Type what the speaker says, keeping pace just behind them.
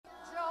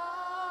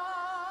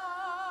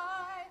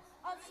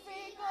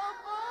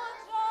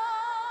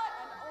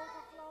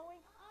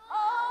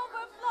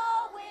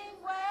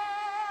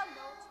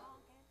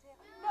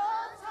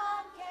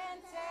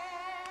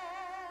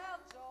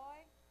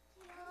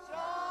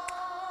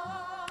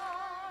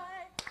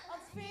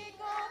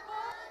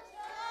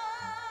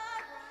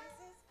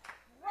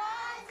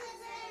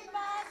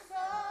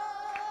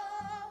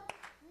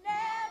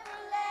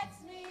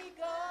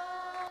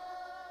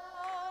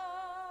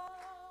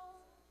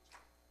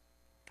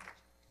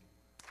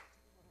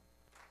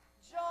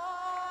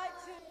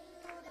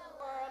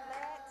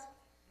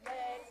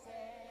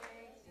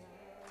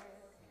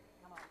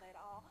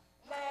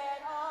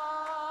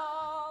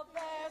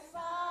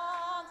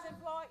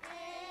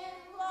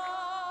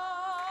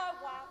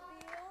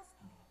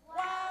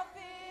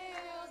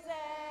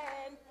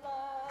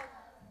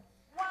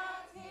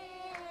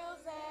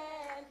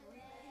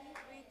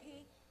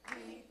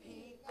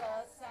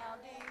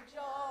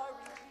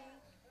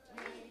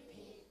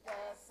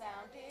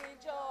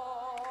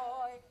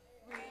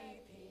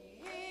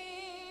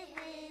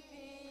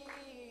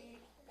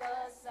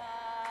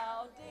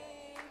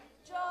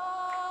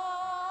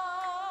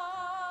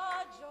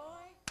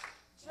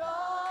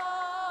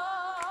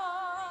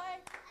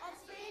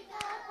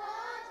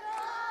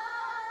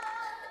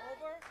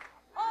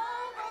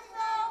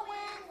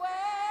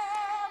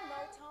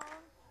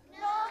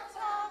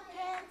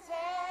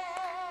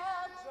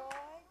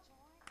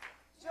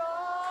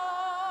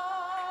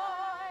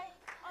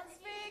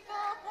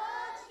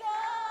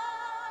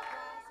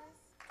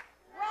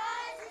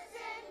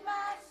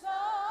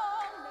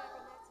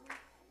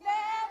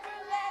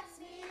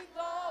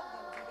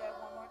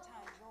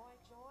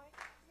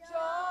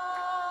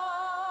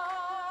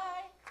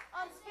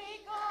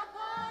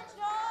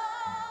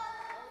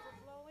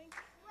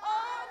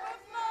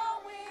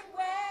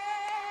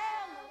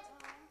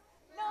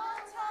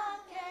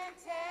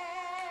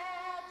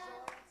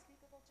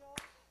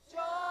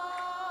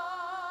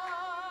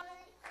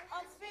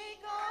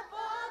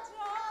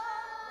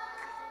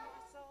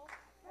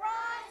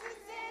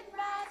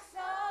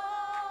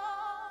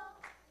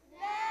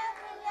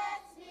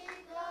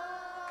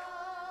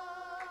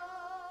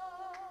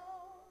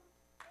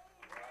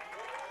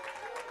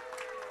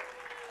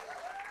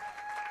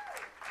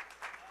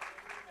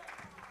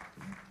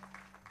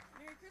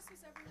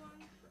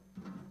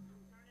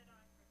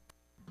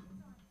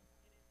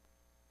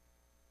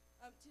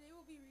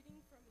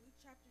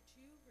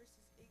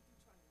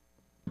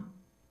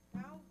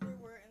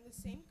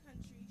the same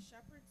country,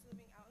 shepherds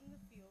living out in the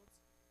fields,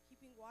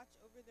 keeping watch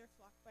over their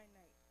flock by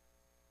night.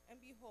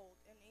 And behold,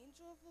 an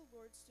angel of the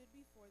Lord stood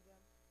before them,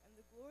 and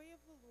the glory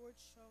of the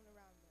Lord shone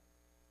around them,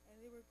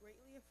 and they were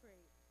greatly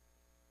afraid.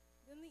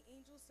 Then the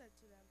angel said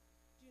to them,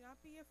 "Do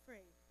not be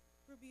afraid,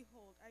 for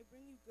behold, I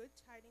bring you good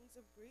tidings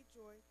of great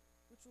joy,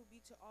 which will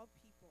be to all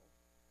people.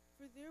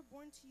 For there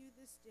born to you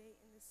this day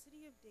in the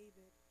city of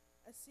David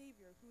a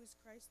Savior, who is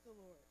Christ the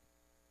Lord.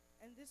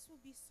 And this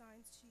will be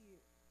signs to you.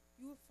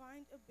 You will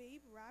find a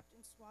babe wrapped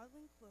in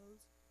swaddling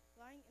clothes,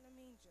 lying in a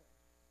manger."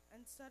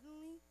 And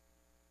suddenly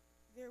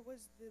there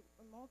was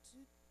a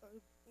multitude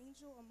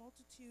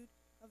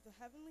of the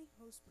heavenly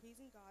host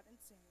praising God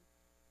and saying,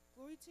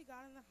 "Glory to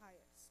God in the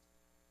highest,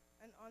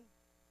 and on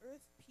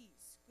earth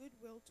peace,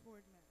 goodwill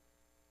toward men."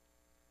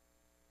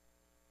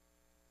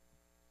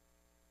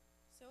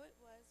 So it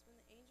was, when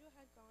the angel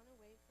had gone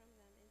away from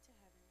them into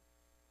heaven,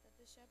 that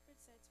the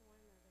shepherds said to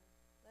one another,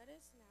 "Let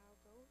us now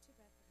go to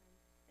Bethlehem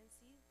and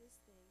see this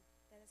thing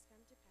that has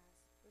come to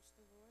pass, which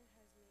the Lord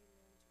has made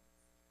known to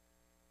us."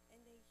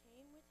 And they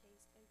came with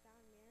haste and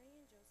found Mary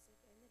and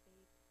Joseph and the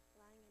babe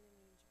lying in a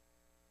manger.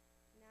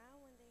 Now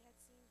when they had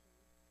seen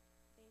him,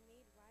 they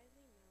made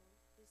widely known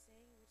the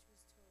saying which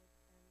was told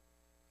them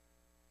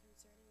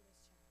concerning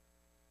this child.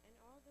 And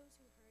all those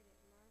who heard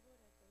it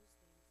marveled at those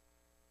things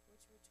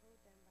which were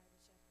told them by the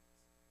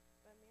shepherds.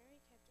 But Mary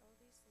kept all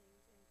these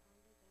things and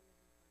pondered them in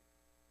her heart.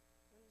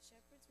 When the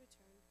shepherds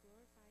returned,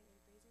 glorifying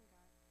and praising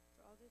God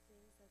for all the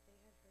things that they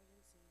had heard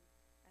and seen,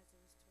 as it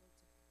was told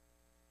to them.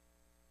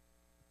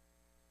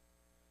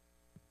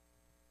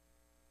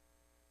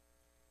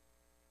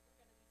 We're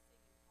going to be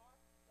singing "Hark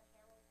the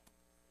Herald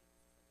Angels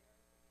Sing."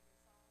 This is a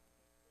very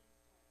familiar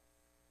song,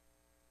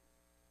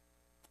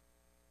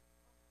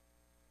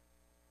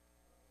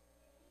 and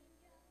please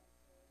join us.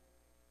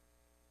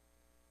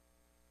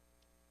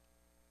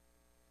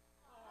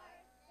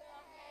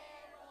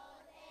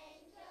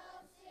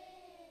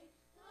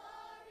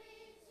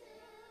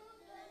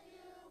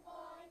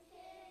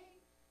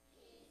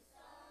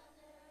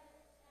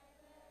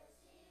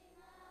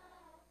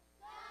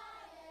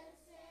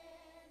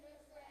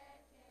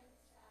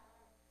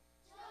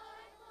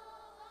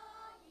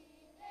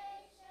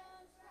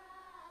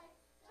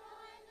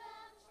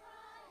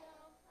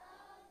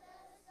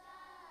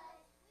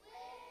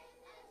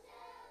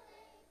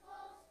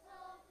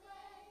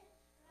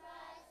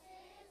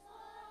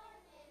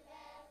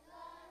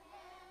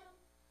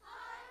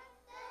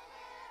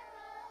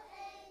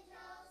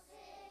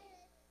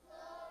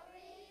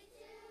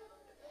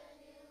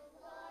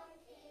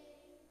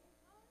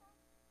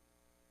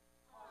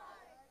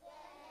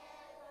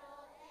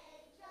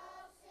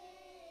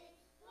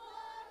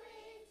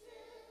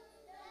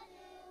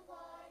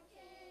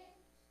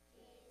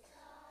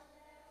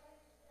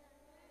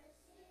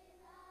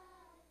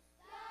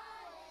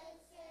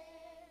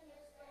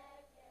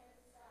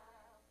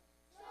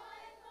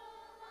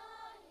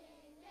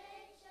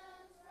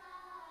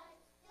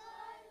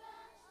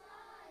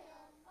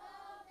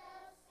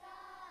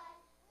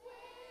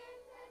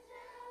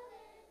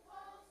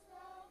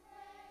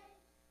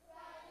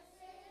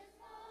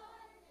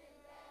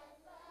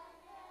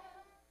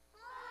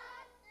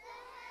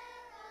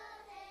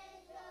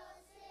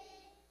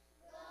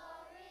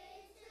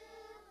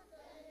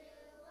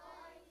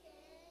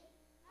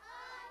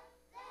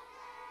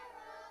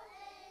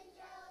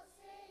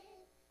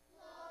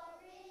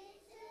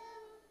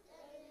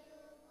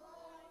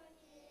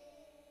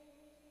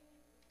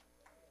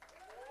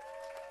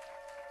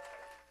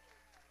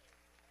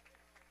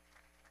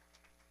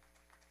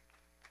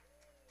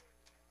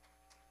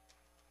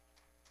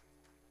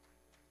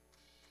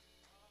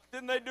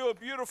 Didn't they do a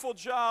beautiful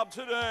job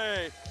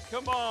today?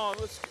 Come on,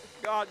 let's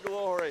give God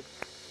glory.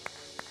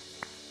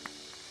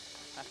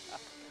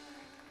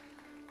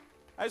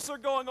 As they're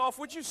going off,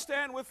 would you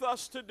stand with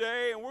us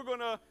today? And we're going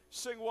to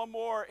sing one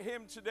more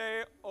hymn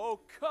today. Oh,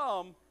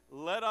 come,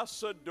 let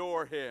us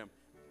adore him.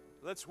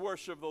 Let's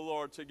worship the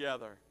Lord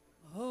together.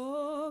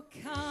 Oh,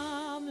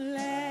 come,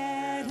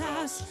 let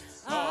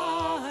us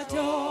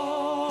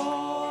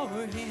adore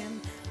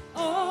him.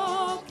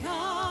 Oh,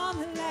 come,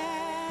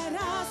 let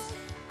us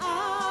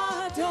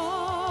adore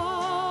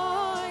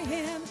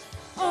him.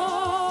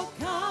 Oh,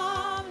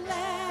 come,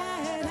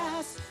 let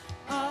us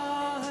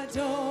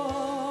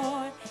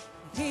adore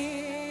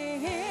him.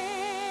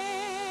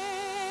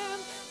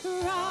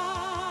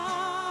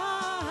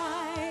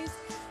 Christ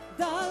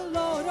the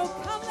Lord. Oh,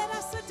 come, let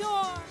us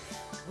adore.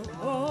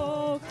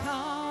 Oh,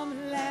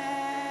 come,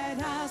 let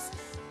us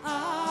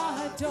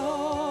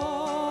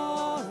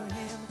adore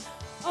him.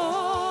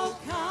 Oh,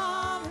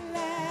 come,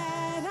 let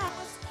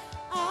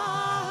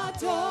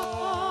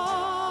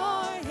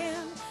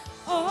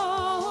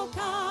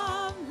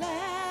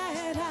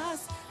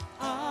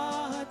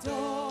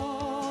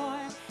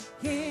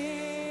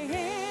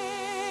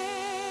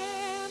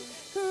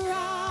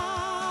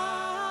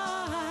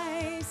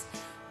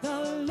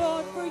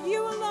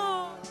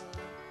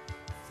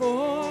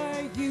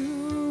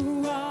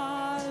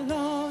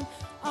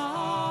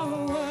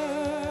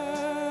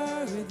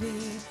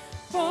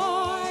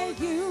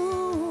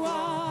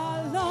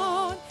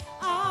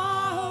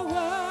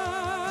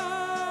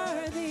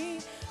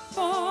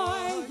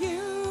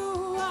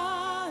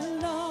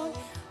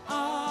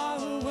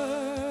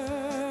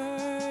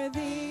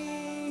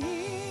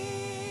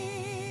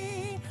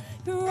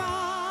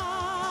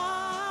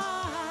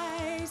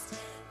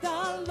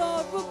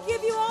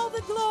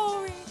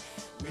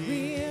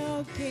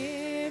We'll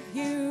give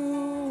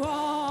you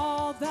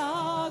all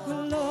the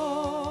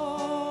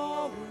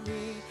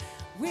glory.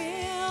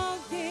 We'll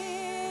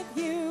give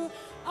you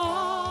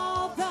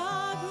all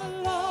the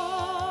glory.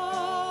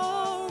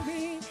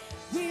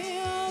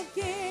 We'll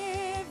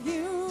give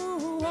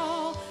you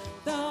all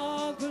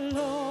the glory.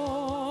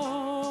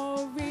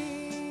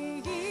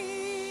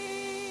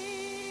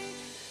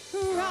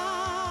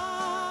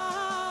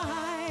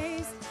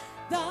 Christ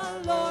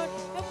the Lord,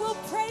 and we'll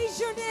praise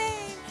your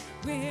name.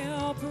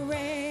 We'll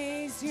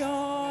praise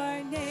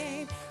your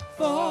name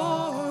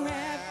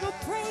forever. We'll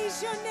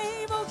praise your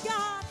name, oh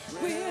God.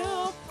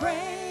 We'll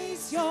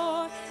praise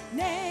your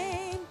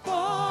name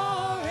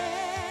forever.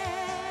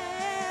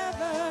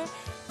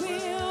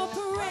 We'll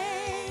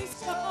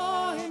praise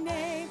your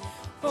name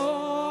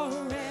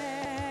forever.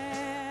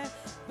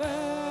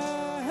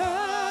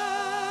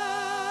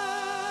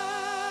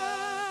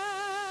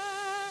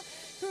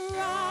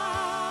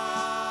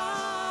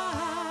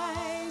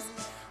 Christ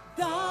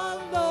the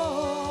Lord.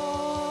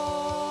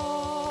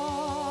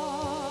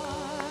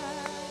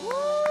 Woo!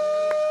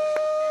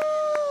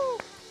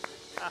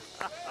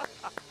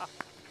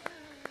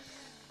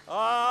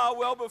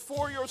 Well,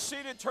 before you're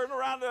seated, turn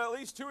around to at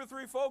least 2 or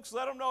 3 folks.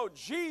 Let them know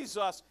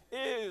Jesus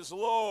is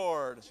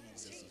Lord.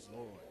 Jesus is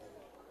Lord.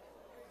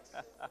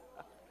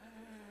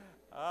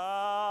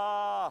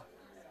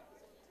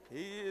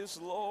 He is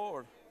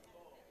Lord.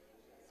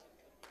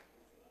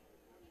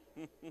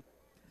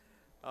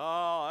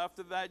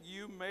 After that,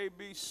 you may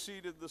be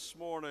seated this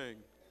morning.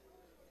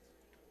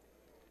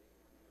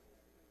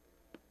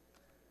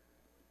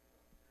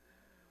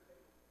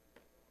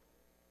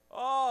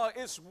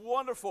 It's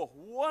wonderful,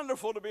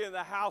 wonderful to be in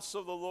the house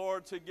of the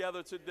Lord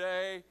together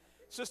today.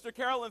 Sister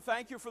Carolyn,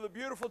 thank you for the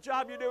beautiful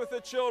job you did with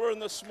the children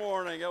this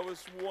morning. It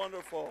was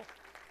wonderful.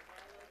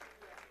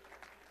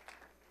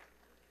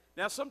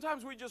 Now,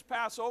 sometimes we just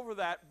pass over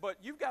that, but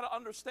you've got to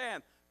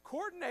understand,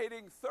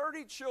 coordinating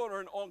 30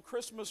 children on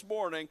Christmas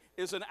morning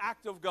is an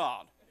act of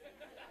God.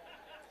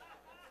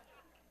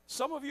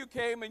 Some of you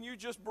came and you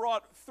just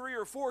brought 3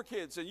 or 4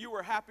 kids, and you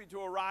were happy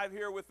to arrive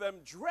here with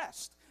them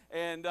dressed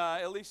and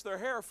at least their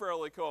hair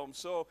fairly combed.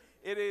 So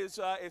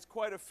it's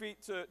quite a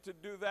feat to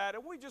do that.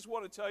 And we just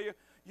want to tell you,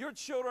 your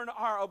children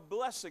are a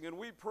blessing, and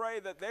we pray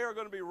that they are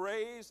going to be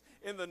raised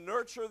in the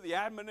nurture, the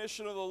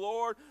admonition of the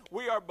Lord.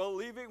 We are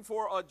believing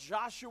for a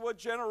Joshua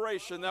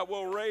generation that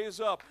will raise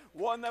up,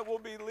 one that will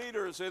be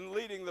leaders in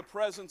leading the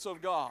presence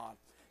of God.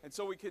 And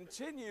so we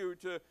continue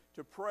to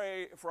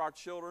pray for our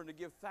children, to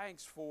give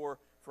thanks for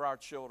our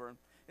children.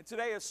 And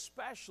today,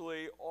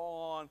 especially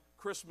on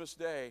Christmas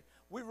Day,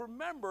 we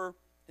remember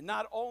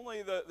not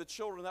only the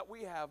children that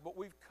we have, but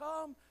we've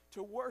come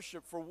to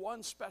worship for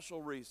one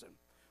special reason.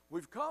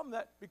 We've come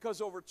that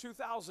because over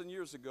 2,000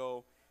 years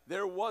ago,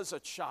 there was a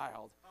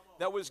child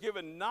that was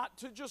given not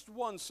to just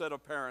one set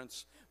of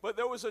parents, but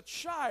there was a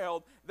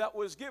child that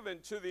was given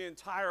to the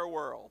entire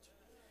world.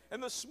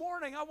 And this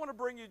morning, I want to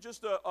bring you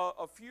just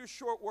a few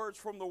short words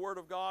from the Word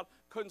of God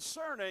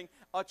concerning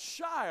a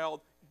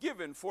child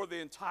given for the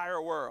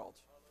entire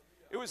world.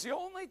 It was the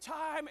only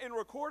time in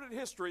recorded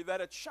history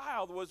that a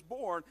child was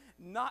born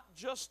not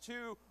just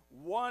to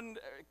one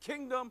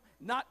kingdom,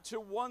 not to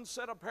one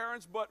set of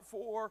parents, but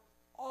for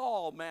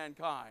all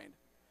mankind.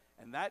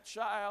 And that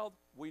child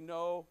we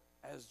know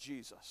as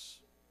Jesus.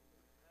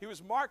 He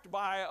was marked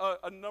by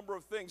a number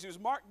of things. He was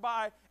marked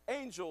by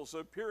angels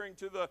appearing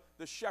to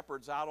the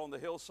shepherds out on the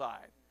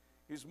hillside.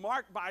 He was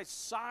marked by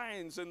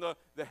signs in the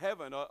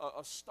heaven,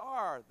 a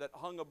star that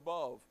hung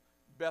above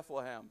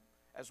Bethlehem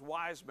as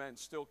wise men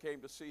still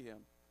came to see him.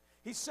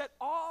 He set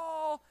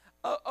all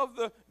of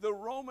the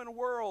Roman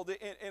world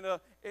in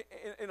a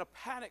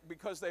panic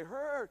because they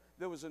heard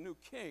there was a new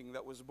king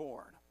that was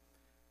born.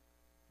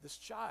 This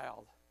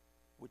child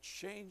would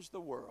change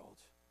the world.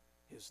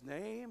 His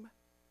name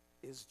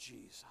is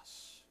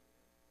Jesus.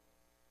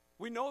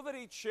 We know that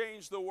he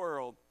changed the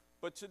world,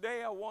 but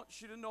today I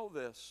want you to know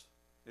this.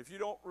 If you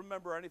don't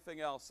remember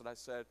anything else that I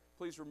said,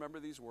 please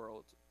remember these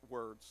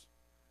words.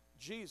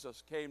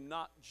 Jesus came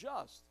not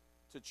just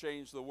to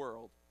change the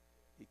world,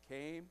 he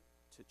came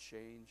to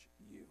change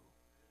you.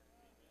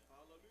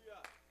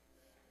 Hallelujah.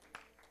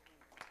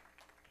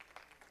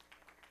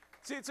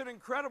 See, it's an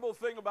incredible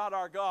thing about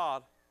our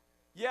God.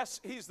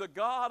 Yes, he's the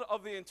God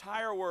of the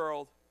entire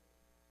world,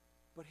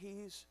 but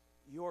he's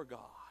your God.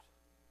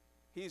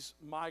 He's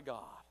my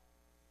God.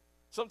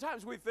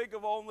 Sometimes we think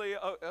of only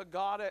a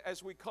God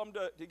as we come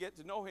to get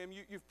to know him.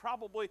 You've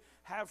probably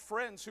have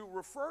friends who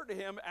refer to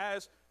him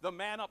as the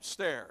man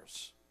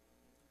upstairs.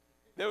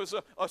 There was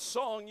a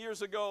song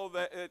years ago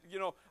that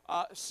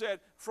said,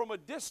 "From a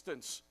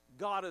distance,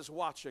 God is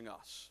watching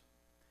us."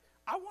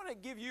 I want to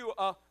give you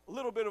a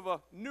little bit of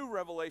a new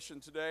revelation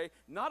today,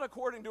 not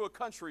according to a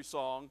country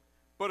song,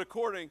 but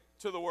according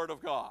to the Word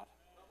of God.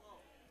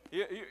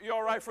 You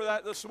all right for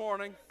that this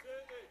morning?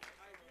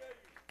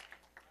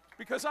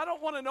 Because I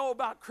don't want to know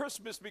about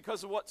Christmas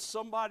because of what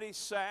somebody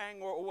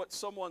sang or what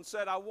someone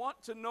said. I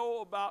want to know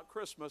about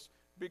Christmas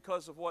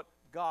because of what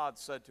God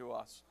said to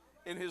us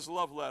in his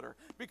love letter,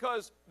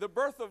 because the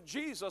birth of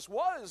Jesus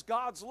was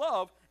God's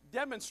love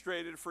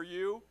demonstrated for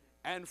you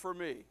and for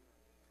me.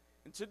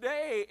 And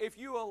today, if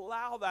you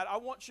allow that, I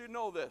want you to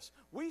know this.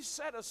 We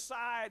set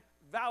aside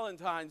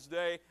Valentine's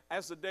Day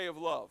as the day of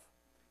love.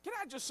 Can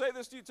I just say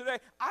this to you today?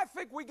 I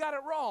think we got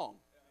it wrong.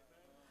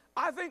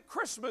 I think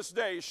Christmas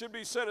Day should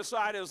be set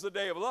aside as the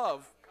day of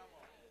love.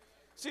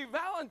 See,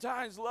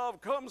 Valentine's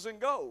love comes and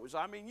goes.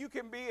 I mean, you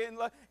can be in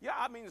love. Yeah,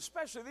 I mean,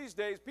 especially these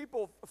days,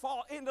 people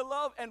fall into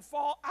love and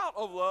fall out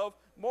of love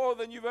more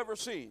than you've ever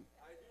seen.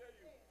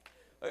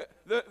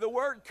 The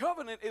word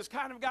covenant is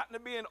kind of gotten to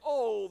be an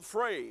old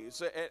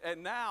phrase,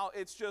 and now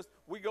it's just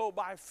we go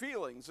by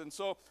feelings. And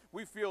so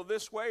we feel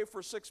this way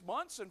for 6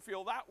 months and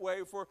feel that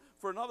way for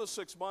another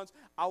 6 months.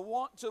 I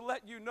want to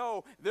let you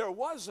know there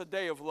was a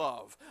day of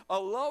love, a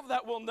love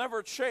that will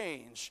never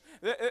change.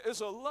 It's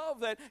a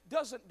love that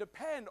doesn't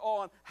depend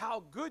on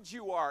how good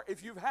you are,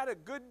 if you've had a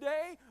good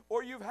day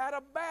or you've had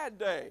a bad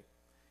day.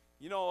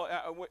 You know,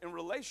 in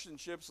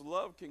relationships,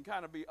 love can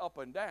kind of be up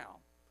and down,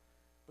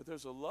 but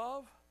there's a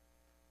love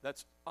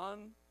that's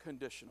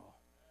unconditional.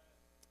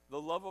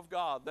 The love of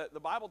God. That the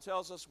Bible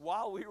tells us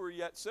while we were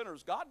yet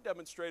sinners, God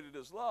demonstrated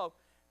his love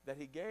that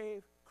he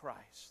gave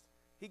Christ.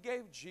 He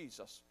gave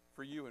Jesus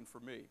for you and for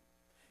me.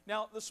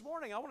 Now, this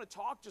morning I want to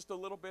talk just a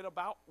little bit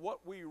about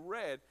what we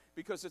read,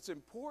 because it's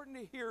important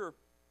to hear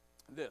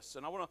this.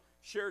 And I want to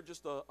share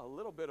just a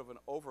little bit of an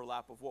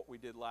overlap of what we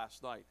did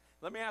last night.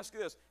 Let me ask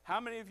you this. How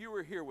many of you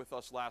were here with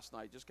us last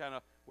night? Just kind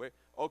of, wait.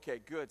 Okay,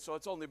 good. So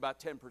it's only about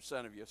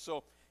 10% of you.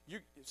 So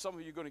some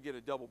of you are going to get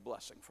a double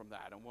blessing from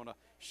that. I want to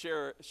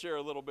share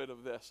a little bit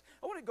of this.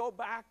 I want to go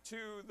back to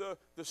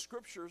the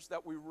scriptures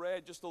that we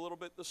read just a little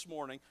bit this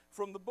morning.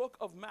 From the book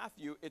of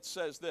Matthew, it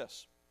says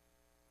this,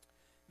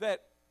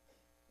 that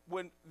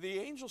when the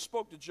angel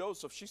spoke to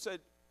Joseph, she said,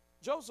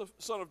 Joseph,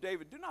 son of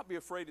David, do not be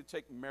afraid to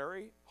take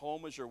Mary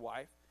home as your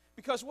wife,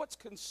 because what's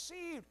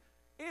conceived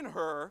in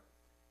her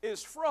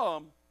is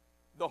from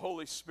the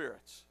Holy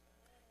Spirit.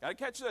 Got to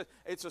catch this.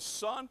 It's a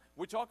son.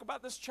 We talk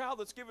about this child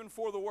that's given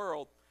for the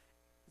world.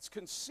 It's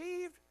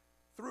conceived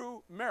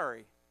through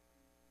Mary.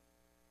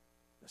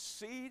 The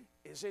seed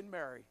is in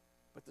Mary,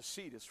 but the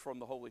seed is from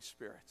the Holy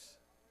Spirit.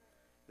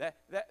 That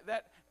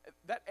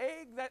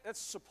egg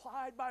that's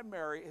supplied by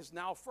Mary is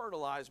now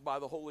fertilized by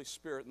the Holy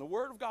Spirit. And the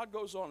Word of God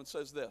goes on and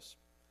says this,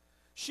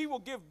 she will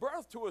give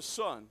birth to a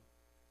son,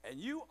 and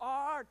you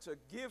are to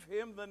give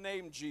him the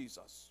name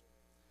Jesus,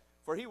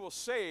 for he will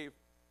save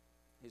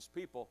his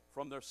people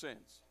from their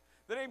sins.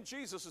 The name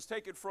Jesus is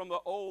taken from the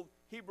old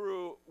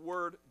Hebrew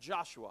word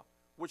Joshua,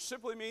 which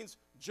simply means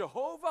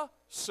Jehovah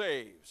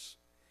saves.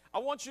 I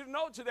want you to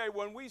know today,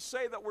 when we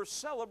say that we're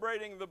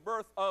celebrating the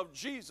birth of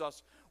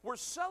Jesus, we're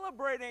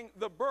celebrating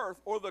the birth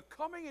or the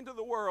coming into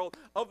the world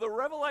of the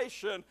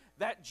revelation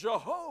that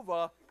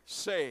Jehovah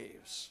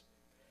saves.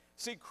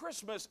 See,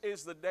 Christmas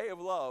is the day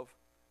of love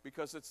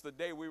because it's the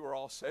day we were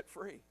all set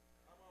free.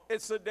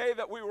 It's the day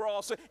that we were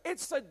all set.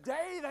 It's the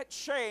day that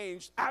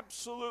changed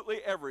absolutely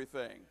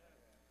everything.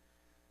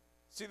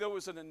 See, there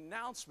was an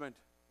announcement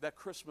that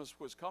Christmas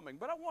was coming.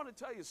 But I want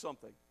to tell you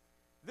something.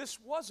 This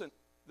wasn't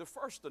the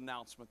first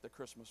announcement that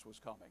Christmas was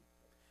coming.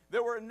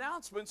 There were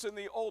announcements in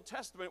the Old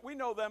Testament. We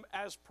know them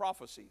as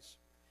prophecies.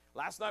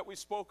 Last night we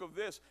spoke of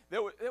this.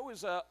 There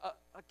was a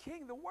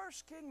king, the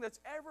worst king that's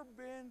ever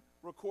been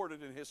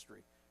recorded in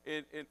history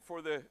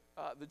for the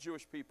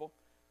Jewish people.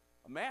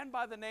 A man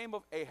by the name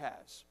of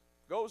Ahaz.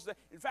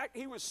 In fact,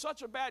 he was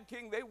such a bad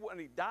king, when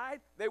he died,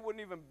 they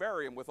wouldn't even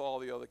bury him with all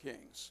the other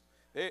kings.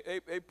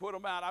 They put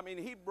him out. I mean,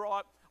 he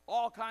brought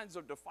all kinds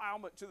of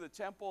defilement to the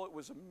temple. It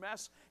was a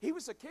mess. He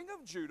was the king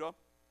of Judah,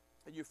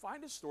 and you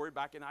find his story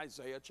back in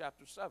Isaiah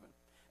chapter 7.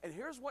 And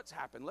here's what's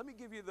happened. Let me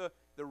give you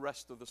the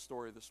rest of the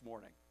story this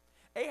morning.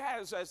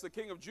 Ahaz, as the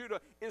king of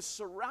Judah, is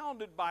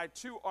surrounded by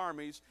two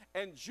armies,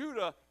 and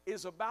Judah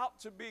is about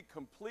to be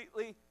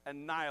completely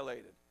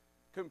annihilated,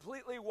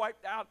 completely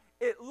wiped out.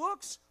 It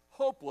looks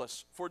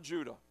hopeless for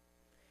Judah.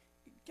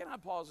 Can I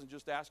pause and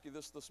just ask you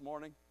this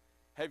morning?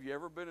 Have you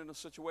ever been in a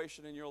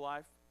situation in your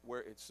life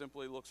where it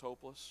simply looks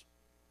hopeless?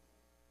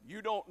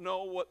 You don't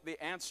know what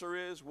the answer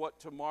is, what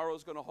tomorrow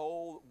is going to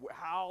hold,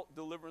 how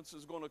deliverance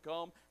is going to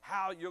come,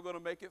 how you're going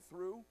to make it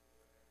through.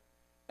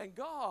 And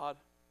God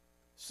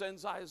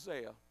sends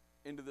Isaiah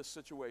into this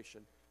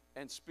situation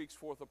and speaks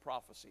forth a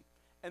prophecy.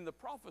 And the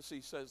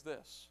prophecy says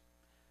this,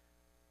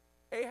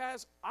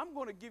 Ahaz, I'm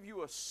going to give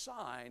you a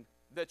sign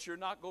that you're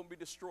not going to be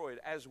destroyed.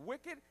 As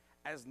wicked,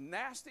 as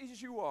nasty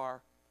as you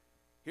are,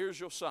 here's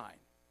your sign.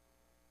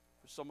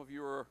 For some of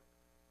you are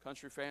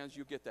country fans,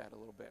 you get that a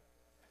little bit.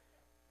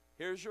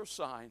 Here's your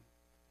sign.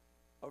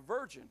 A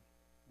virgin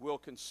will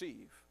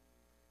conceive,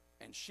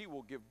 and she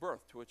will give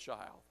birth to a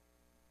child.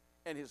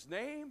 And his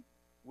name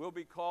will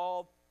be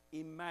called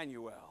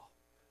Emmanuel,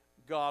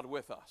 God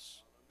with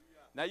us.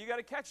 Now you got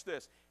to catch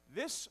this.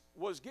 This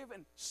was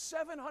given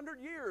 700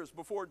 years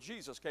before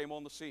Jesus came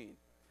on the scene.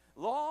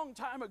 Long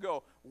time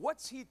ago.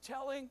 What's he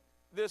telling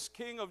this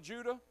king of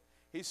Judah?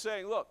 He's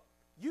saying, look,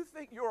 you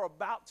think you're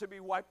about to be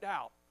wiped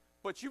out,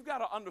 but you've got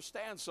to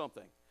understand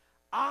something.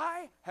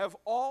 I have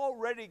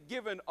already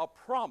given a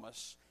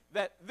promise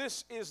that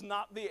this is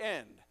not the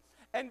end.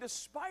 And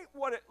despite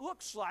what it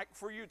looks like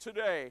for you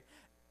today,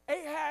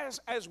 Ahaz,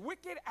 as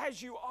wicked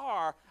as you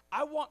are,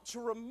 I want to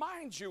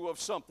remind you of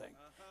something.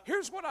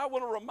 Here's what I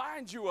want to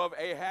remind you of,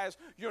 Ahaz.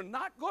 You're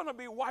not going to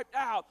be wiped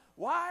out.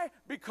 Why?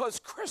 Because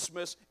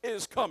Christmas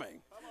is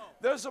coming.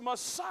 There's a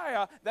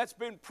Messiah that's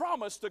been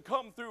promised to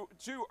come through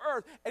to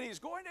earth, and he's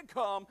going to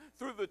come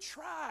through the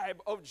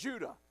tribe of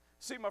Judah.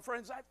 See, my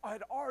friends, that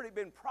had already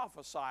been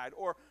prophesied,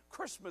 or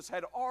Christmas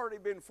had already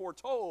been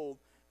foretold,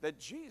 that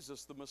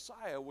Jesus, the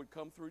Messiah, would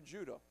come through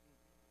Judah.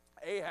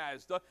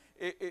 Ahaz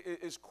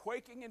is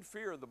quaking in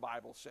fear, the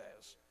Bible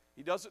says.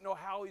 He doesn't know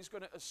how he's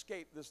going to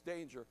escape this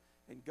danger.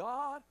 And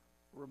God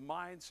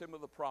reminds him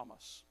of the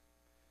promise.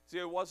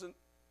 See,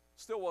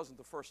 still wasn't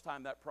the first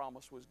time that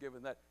promise was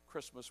given, that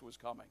Christmas was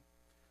coming.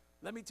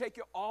 Let me take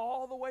you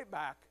all the way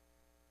back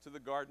to the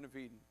Garden of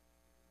Eden.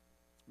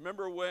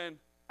 Remember when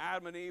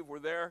Adam and Eve were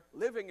there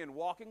living and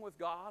walking with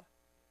God?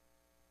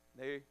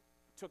 They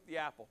took the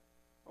apple,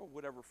 or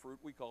whatever fruit,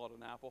 we call it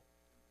an apple,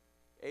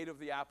 ate of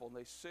the apple, and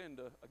they sinned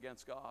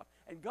against God.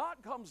 And God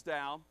comes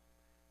down,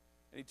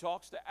 and he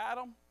talks to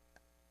Adam,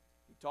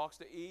 he talks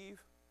to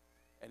Eve,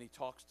 and he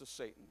talks to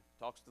Satan,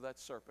 talks to that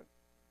serpent.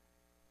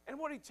 And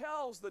what he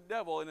tells the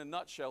devil in a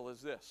nutshell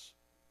is this: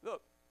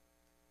 look,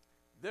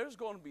 there's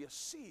going to be a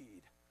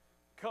seed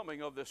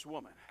coming of this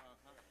woman.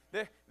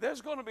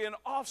 There's going to be an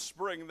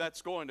offspring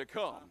that's going to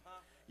come.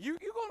 You're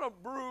going to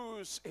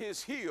bruise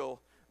his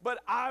heel, but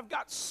I've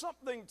got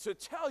something to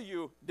tell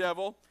you,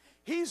 devil.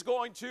 He's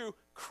going to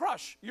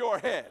crush your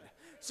head.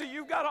 See,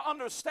 you've got to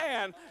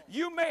understand,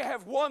 you may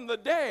have won the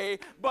day,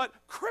 but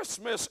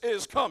Christmas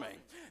is coming.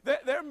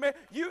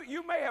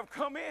 You may have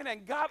come in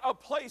and got a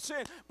place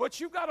in, but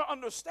you've got to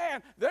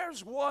understand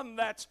there's one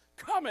that's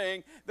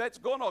coming that's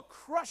going to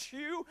crush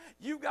you.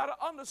 You've got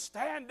to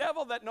understand,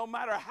 devil, that no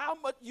matter how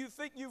much you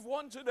think you've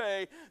won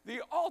today,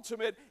 the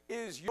ultimate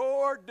is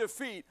your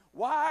defeat.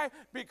 Why?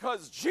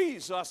 Because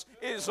Jesus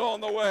is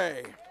on the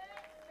way.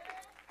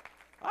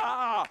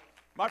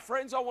 My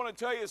friends, I want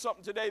to tell you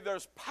something today.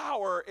 There's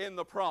power in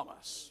the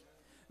promise.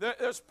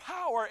 There's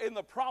power in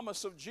the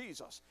promise of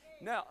Jesus.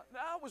 Now,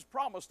 that was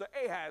promised to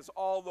Ahaz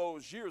all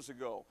those years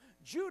ago.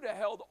 Judah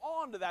held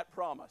on to that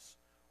promise.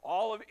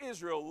 All of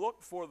Israel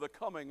looked for the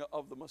coming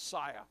of the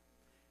Messiah.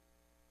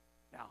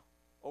 Now,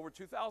 over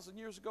 2,000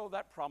 years ago,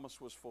 that promise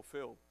was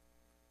fulfilled.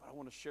 But I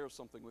want to share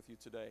something with you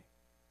today.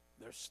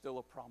 There's still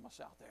a promise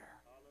out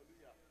there.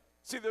 Hallelujah.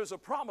 See, there's a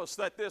promise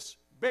that this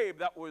babe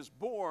that was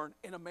born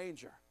in a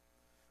manger,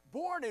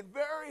 born in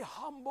very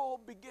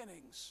humble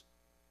beginnings,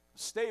 a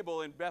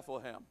stable in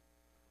Bethlehem,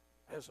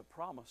 there's a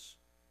promise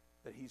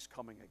that he's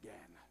coming again.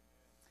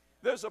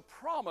 There's a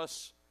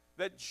promise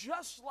that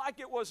just like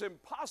it was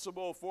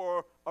impossible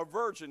for a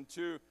virgin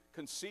to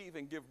conceive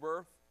and give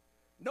birth,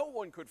 no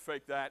one could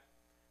fake that.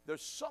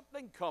 There's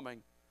something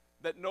coming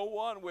that no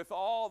one with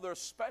all their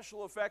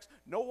special effects,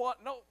 no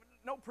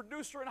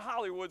producer in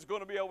Hollywood's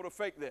going to be able to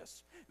fake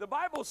this. The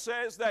Bible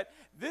says that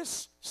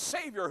this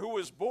Savior who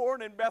was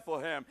born in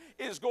Bethlehem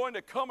is going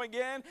to come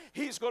again.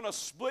 He's going to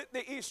split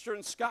the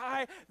eastern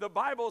sky. The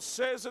Bible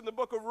says in the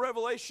book of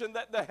Revelation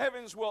that the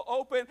heavens will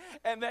open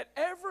and that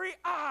every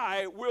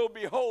eye will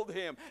behold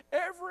him.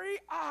 Every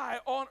eye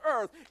on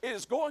earth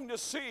is going to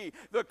see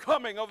the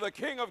coming of the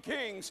King of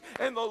Kings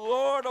and the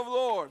Lord of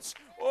Lords.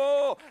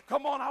 Oh,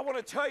 come on, I want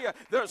to tell you,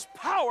 there's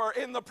power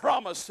in the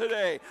promise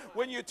today.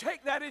 When you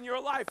take that in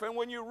your life and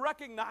when you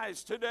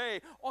recognize today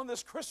on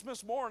this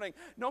Christmas morning,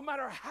 no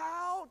matter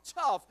how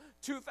tough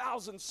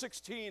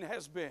 2016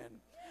 has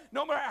been,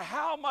 no matter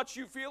how much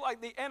you feel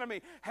like the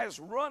enemy has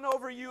run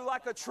over you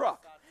like a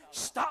truck,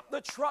 stop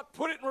the truck,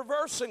 put it in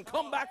reverse, and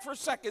come back for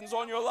seconds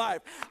on your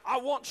life. I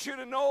want you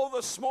to know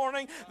this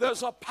morning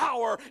there's a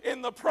power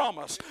in the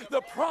promise.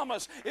 The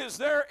promise is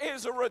there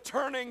is a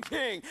returning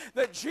king,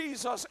 that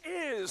Jesus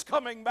is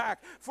coming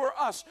back for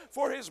us,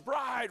 for his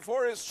bride,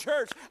 for his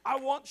church. I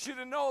want you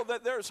to know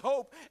that there's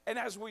hope, and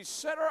as we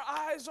set our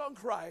eyes on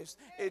Christ,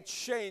 it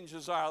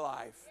changes our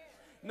life.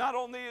 Not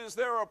only is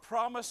there a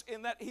promise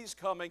in that he's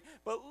coming,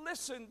 but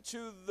listen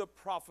to the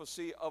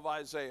prophecy of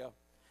Isaiah.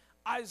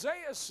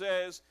 Isaiah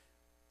says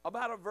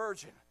about a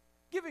virgin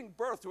giving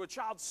birth to a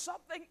child,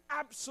 something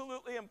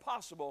absolutely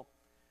impossible.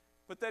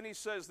 But then he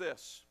says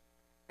this,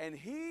 and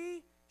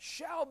he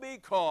shall be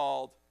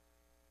called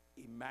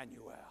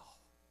Emmanuel.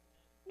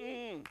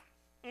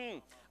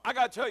 I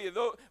got to tell you,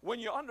 though, when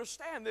you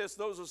understand this,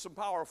 those are some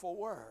powerful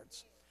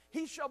words.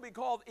 He shall be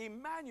called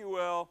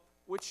Emmanuel,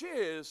 which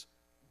is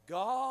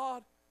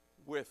God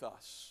with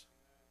us.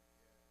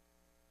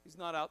 He's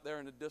not out there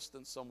in the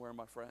distance somewhere,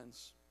 my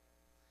friends.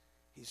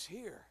 He's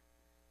here.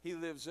 He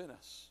lives in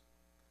us.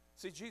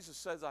 See, Jesus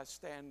says, I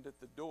stand at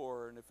the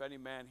door, and if any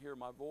man hear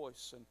my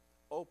voice and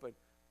open,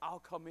 I'll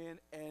come in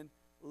and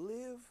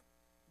live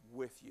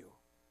with you.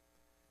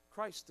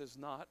 Christ is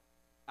not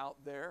out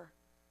there,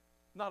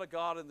 not a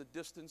God in the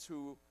distance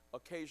who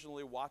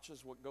occasionally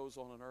watches what goes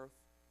on earth.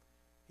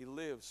 He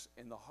lives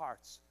in the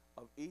hearts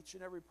of each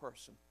and every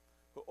person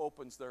who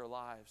opens their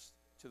lives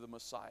to the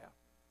Messiah.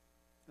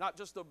 Not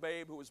just a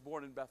babe who was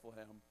born in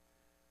Bethlehem,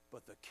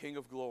 but the King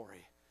of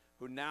glory,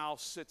 who now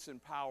sits in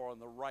power on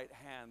the right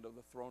hand of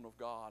the throne of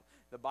God.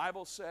 The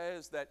Bible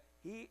says that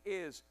he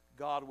is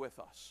God with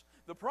us.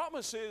 The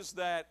promise is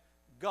that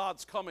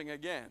God's coming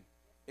again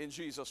in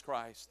Jesus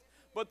Christ.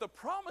 But the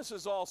promise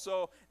is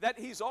also that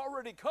he's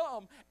already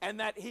come and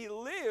that he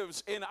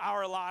lives in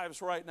our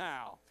lives right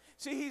now.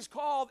 See, he's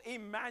called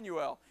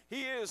Emmanuel.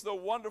 He is the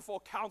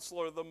wonderful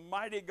counselor, the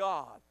mighty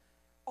God.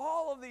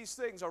 All of these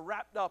things are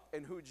wrapped up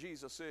in who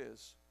Jesus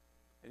is.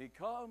 And he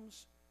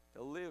comes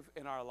to live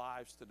in our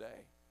lives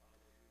today.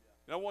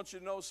 And I want you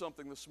to know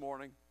something this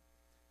morning.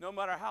 No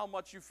matter how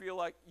much you feel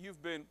like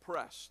you've been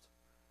pressed,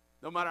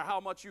 no matter how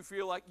much you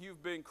feel like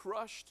you've been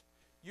crushed,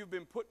 you've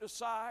been put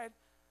aside,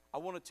 I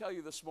want to tell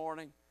you this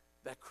morning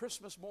that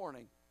Christmas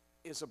morning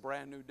is a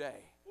brand new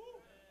day.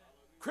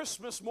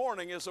 Christmas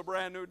morning is a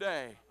brand new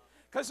day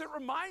because it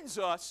reminds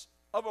us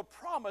of a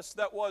promise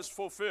that was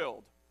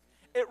fulfilled.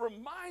 It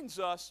reminds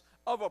us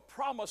of a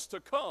promise to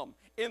come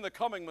in the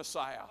coming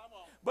Messiah.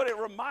 But it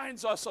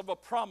reminds us of a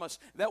promise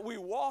that we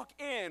walk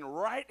in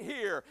right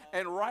here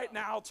and right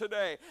now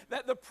today.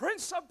 That the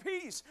Prince of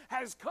Peace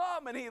has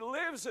come and he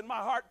lives in my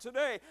heart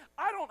today.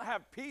 I don't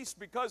have peace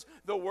because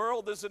the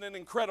world is in an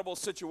incredible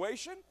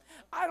situation.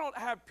 I don't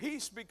have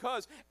peace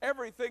because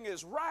everything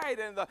is right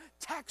and the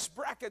tax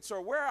brackets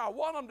are where I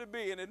want them to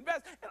be and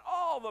invest and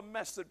all the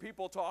mess that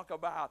people talk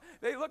about.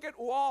 They look at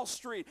Wall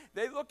Street.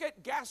 They look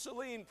at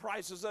gasoline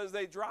prices as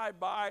they drive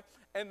by,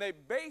 and they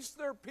base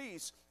their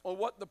peace on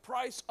what the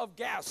price of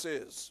gas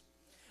is.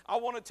 I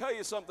want to tell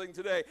you something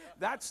today.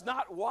 That's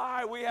not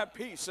why we have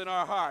peace in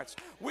our hearts.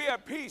 We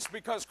have peace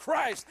because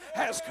Christ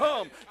has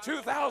come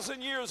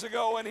 2,000 years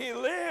ago and he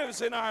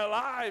lives in our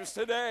lives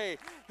today.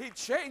 He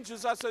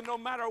changes us, and no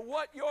matter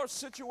what your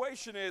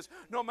situation is,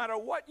 no matter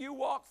what you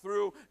walk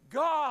through,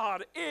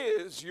 God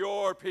is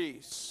your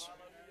peace.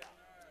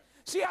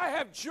 See, I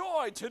have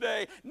joy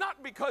today,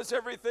 not because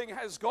everything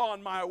has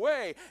gone my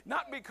way,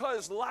 not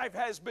because life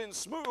has been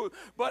smooth,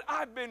 but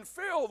I've been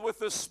filled with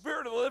the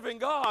Spirit of the living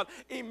God.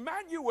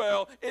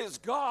 Emmanuel is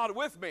God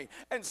with me.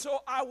 And so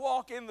I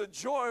walk in the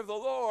joy of the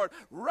Lord,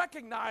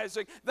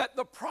 recognizing that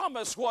the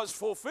promise was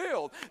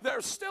fulfilled.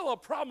 There's still a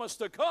promise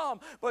to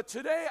come, but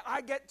today I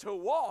get to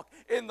walk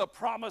in the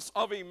promise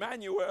of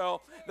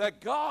Emmanuel,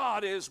 that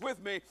God is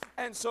with me.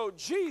 And so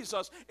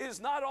Jesus is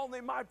not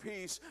only my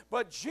peace,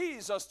 but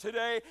Jesus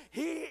today,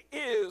 he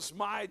is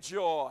my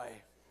joy.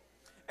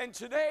 And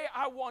today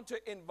I want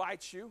to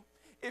invite you,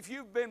 if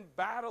you've been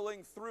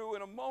battling through,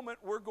 in a moment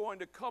we're going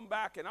to come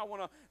back, and I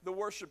want the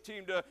worship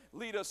team to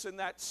lead us in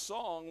that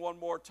song one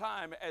more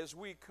time as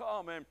we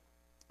come and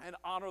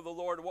honor the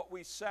Lord. What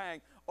we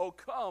sang, "Oh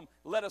come,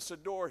 let us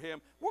adore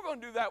him." We're going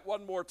to do that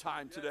one more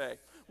time today.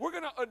 We're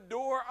going to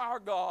adore our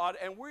God,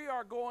 and we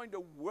are going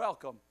to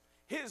welcome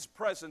his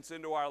presence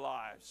into our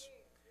lives.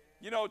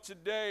 You know,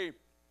 today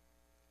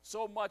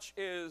so much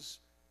is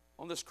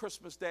on this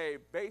Christmas day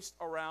based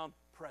around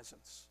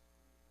presents.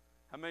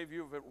 How many of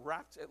you have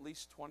wrapped at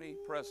least 20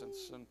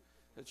 presents and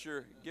that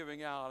you're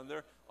giving out? And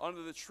they're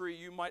under the tree.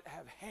 You might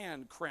have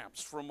hand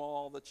cramps from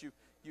all that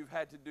you've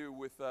had to do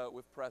with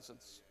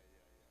presents.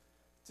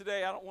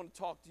 Today, I don't want to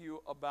talk to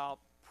you about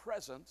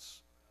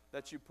presents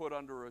that you put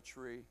under a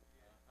tree.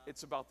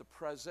 It's about the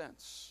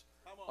presence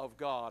of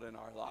God in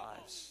our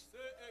lives.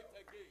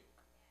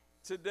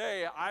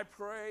 Today, I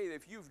pray,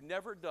 if you've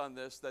never done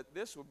this, that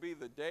this would be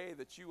the day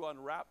that you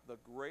unwrap the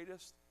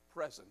greatest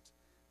present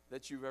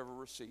that you've ever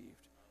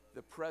received.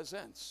 The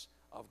presence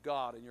of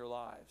God in your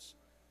lives.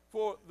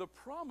 For the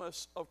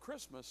promise of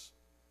Christmas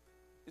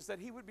is that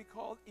he would be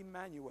called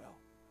Emmanuel,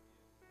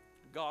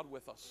 God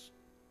with us.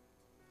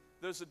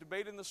 There's a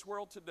debate in this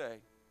world today,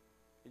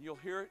 and you'll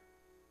hear it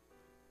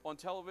on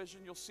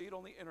television, you'll see it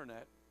on the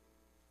internet.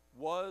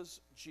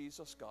 Was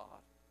Jesus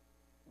God?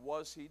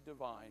 Was he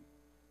divine?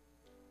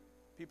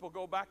 People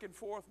go back and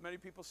forth. Many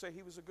people say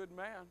he was a good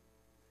man.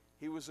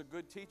 He was a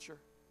good teacher.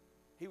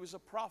 He was a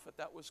prophet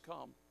that was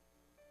come.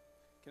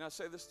 Can I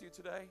say this to you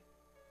today?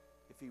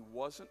 If he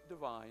wasn't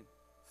divine,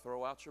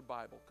 throw out your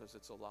Bible, because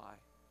it's a lie.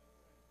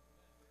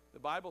 The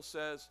Bible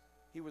says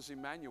he was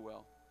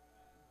Emmanuel,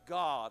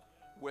 God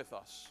with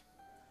us.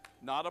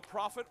 Not a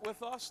prophet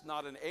with us,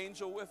 not an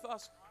angel with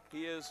us.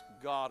 He is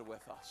God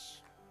with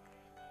us.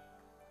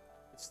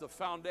 It's the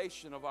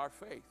foundation of our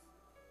faith.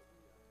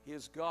 He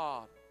is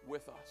God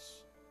with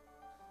us.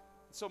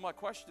 So my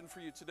question for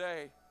you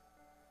today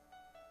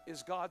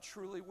is, God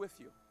truly with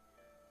you?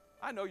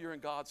 I know you're in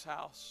God's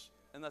house,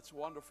 and that's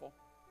wonderful.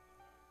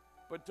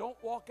 But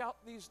don't walk out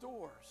these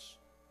doors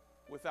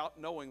without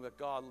knowing that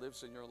God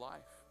lives in your life.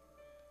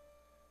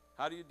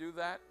 How do you do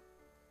that?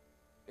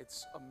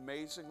 It's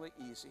amazingly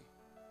easy.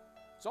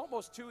 It's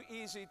almost too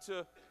easy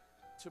to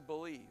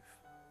believe.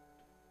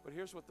 But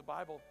here's what the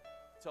Bible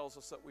tells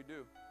us that we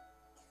do.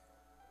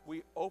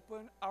 We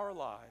open our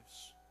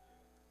lives,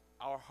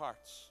 our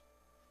hearts,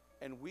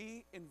 and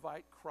we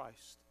invite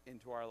Christ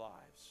into our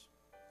lives.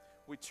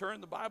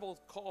 The Bible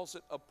calls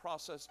it a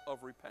process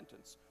of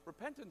repentance.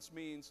 Repentance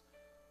means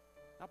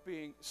not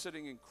being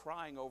sitting and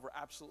crying over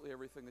absolutely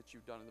everything that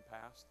you've done in the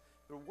past.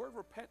 The word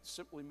repent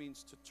simply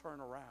means to turn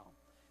around.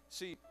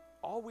 See,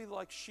 all we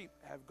like sheep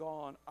have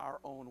gone our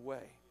own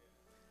way.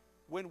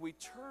 When we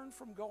turn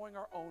from going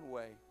our own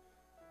way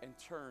and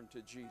turn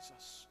to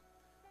Jesus,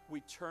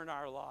 we turn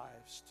our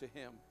lives to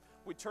Him.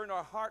 We turn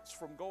our hearts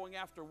from going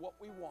after what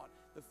we want,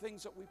 the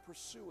things that we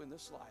pursue in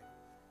this life,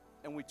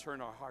 and we turn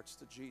our hearts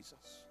to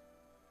Jesus.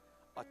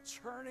 A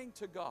turning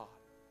to God.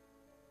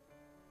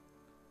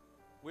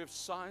 We have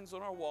signs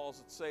on our walls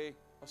that say,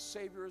 a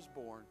Savior is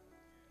born.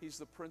 He's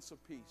the Prince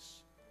of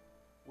Peace.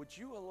 Would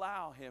you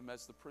allow Him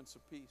as the Prince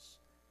of Peace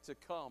to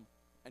come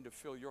and to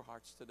fill your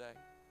hearts today?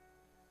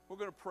 We're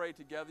going to pray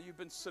together. You've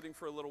been sitting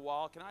for a little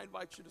while. Can I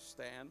invite you to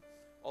stand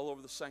all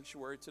over the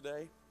sanctuary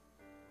today?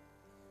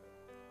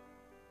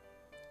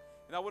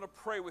 And I want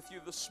to pray with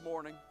you this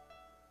morning.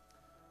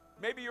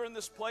 Maybe you're in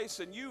this place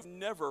and you've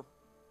never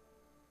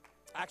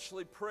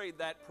actually prayed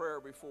that prayer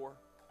before.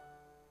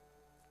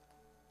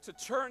 To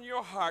turn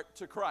your heart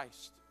to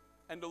Christ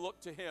and to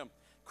look to Him.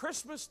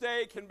 Christmas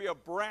Day can be a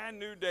brand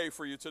new day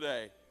for you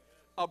today.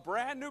 A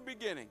brand new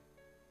beginning.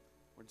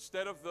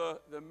 Instead of the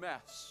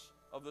mess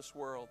of this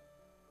world,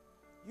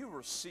 you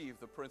receive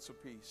the Prince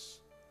of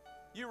Peace.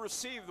 You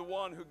receive the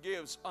one who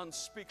gives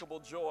unspeakable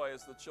joy,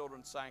 as the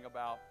children sang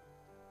about.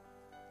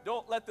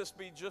 Don't let this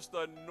be just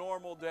a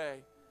normal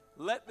day.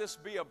 Let this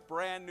be a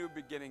brand new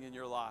beginning in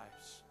your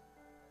lives.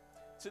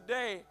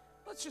 Today,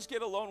 let's just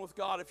get alone with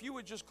God. If you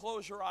would just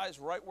close your eyes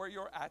right where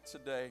you're at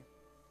today.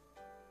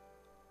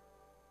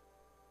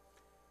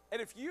 And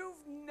if you've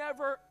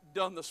never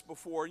done this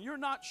before and you're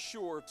not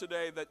sure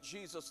today that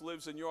Jesus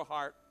lives in your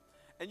heart,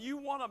 and you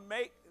want to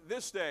make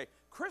this day,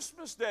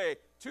 Christmas Day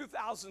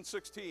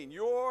 2016,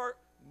 your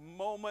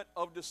moment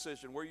of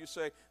decision where you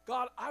say,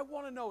 God, I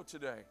want to know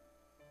today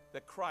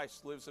that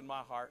Christ lives in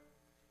my heart.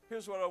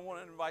 Here's what I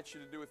want to invite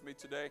you to do with me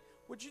today.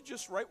 Would you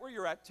just, right where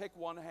you're at, take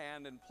one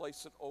hand and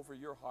place it over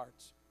your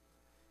heart?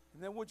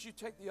 And then would you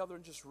take the other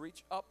and just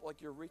reach up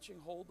like you're reaching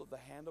hold of the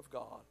hand of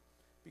God,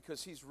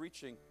 because He's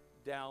reaching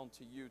down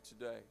to you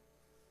today.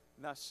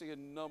 And I see a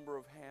number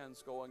of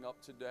hands going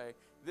up today.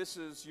 This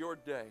is your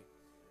day.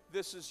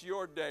 This is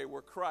your day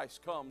where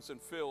Christ comes and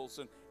fills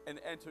and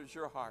enters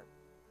your heart.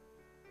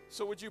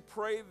 So would you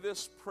pray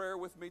this prayer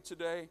with me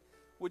today?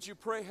 Would you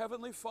pray,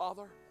 Heavenly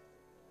Father,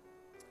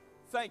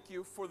 thank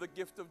you for the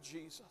gift of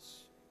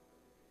Jesus.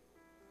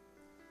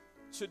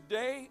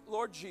 Today,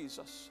 Lord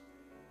Jesus,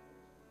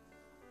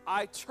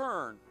 I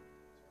turn,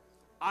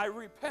 I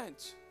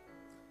repent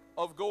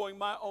of going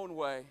my own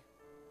way,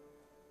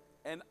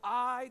 and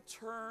I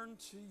turn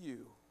to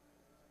you.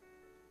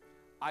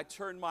 I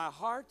turn my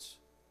heart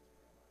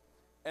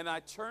and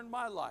I turn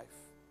my life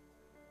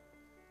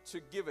to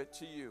give it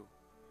to you.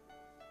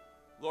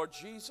 Lord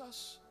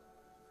Jesus,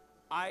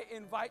 I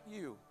invite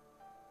you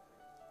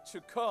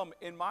to come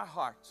in my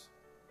heart,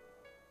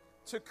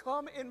 to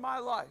come in my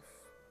life,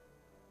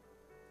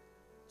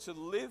 to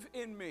live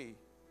in me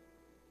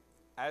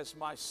as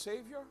my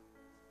Savior,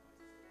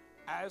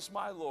 as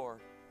my Lord.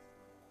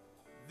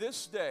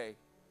 This day,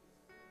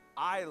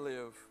 I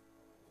live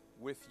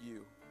with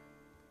you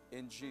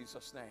in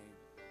Jesus' name.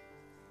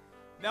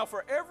 Now,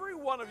 for every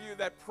one of you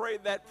that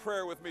prayed that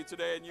prayer with me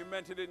today and you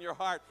meant it in your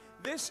heart,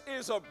 this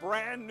is a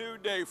brand new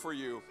day for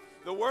you.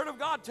 The Word of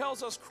God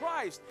tells us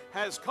Christ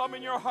has come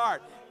in your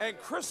heart. And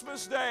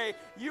Christmas Day,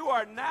 you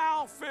are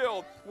now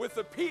filled with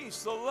the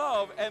peace, the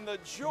love, and the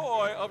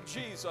joy of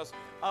Jesus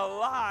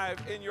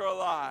alive in your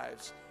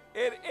lives.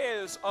 It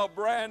is a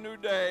brand new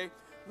day.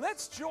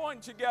 Let's join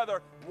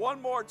together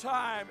one more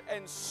time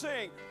and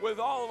sing with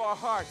all of our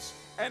hearts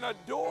and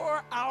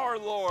adore our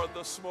Lord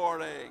this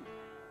morning.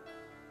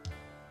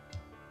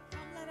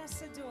 Come, let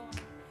us adore.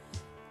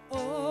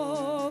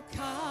 Oh,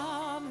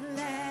 come,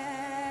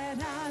 let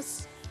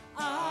us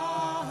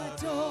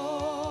adore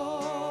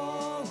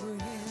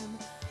Him.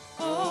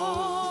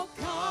 Oh,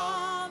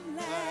 come,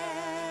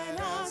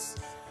 let us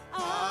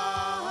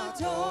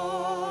adore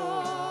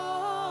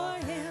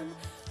Him.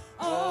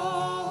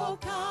 Oh,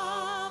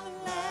 come,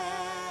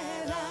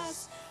 let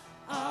us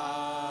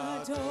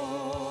adore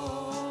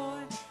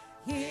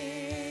Him.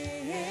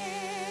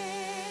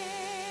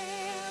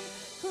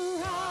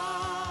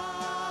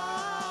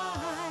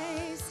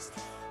 Christ,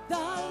 the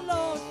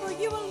Lord, for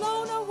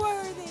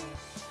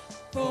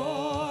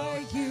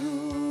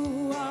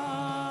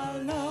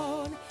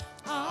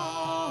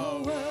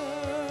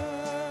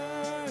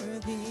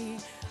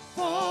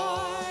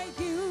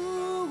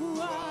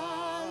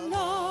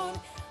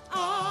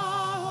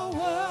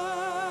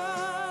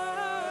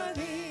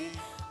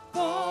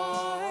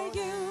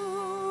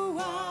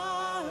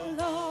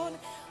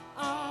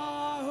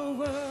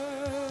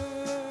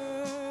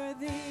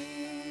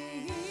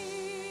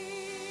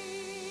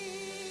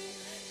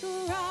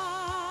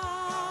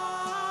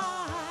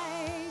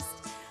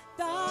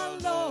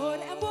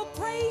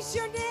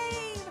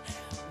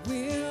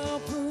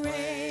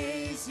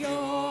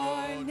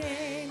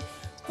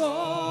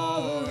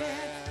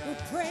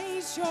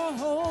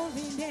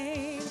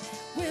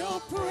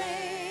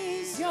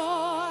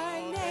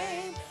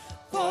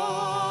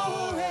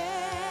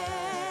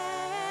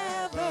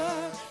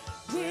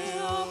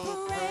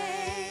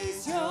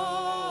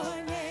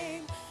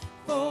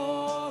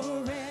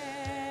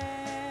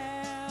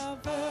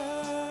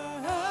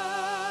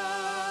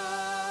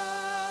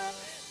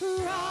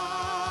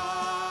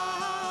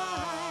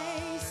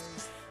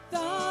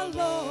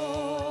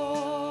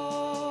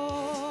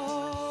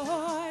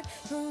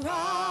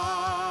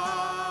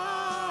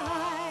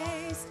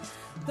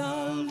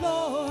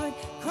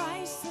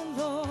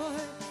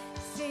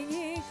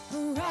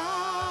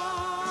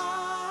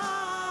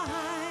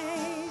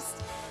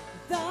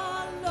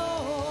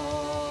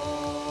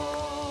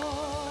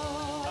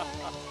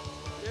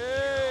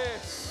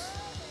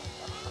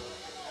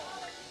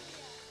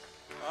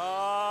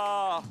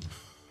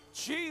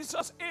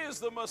is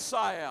the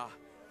Messiah.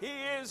 He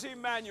is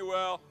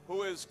Emmanuel,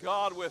 who is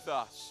God with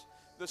us.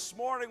 This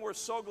morning, we're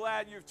so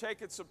glad you've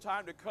taken some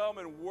time to come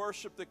and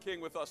worship the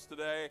King with us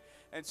today.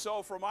 And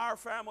so from our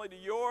family to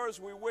yours,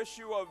 we wish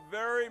you a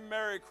very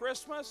Merry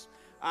Christmas,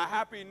 a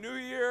Happy New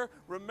Year.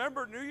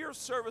 Remember, New Year's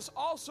service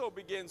also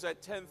begins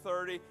at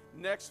 10:30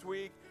 next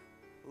week.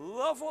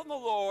 Love on the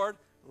Lord,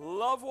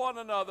 love one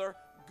another.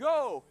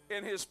 Go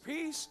in His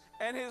peace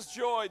and His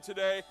joy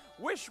today.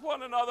 Wish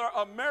one another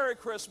a Merry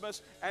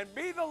Christmas and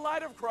be the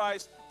light of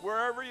Christ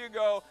wherever you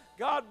go.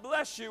 God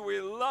bless you.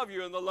 We love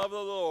you in the love of the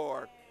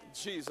Lord. In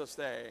Jesus'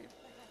 name.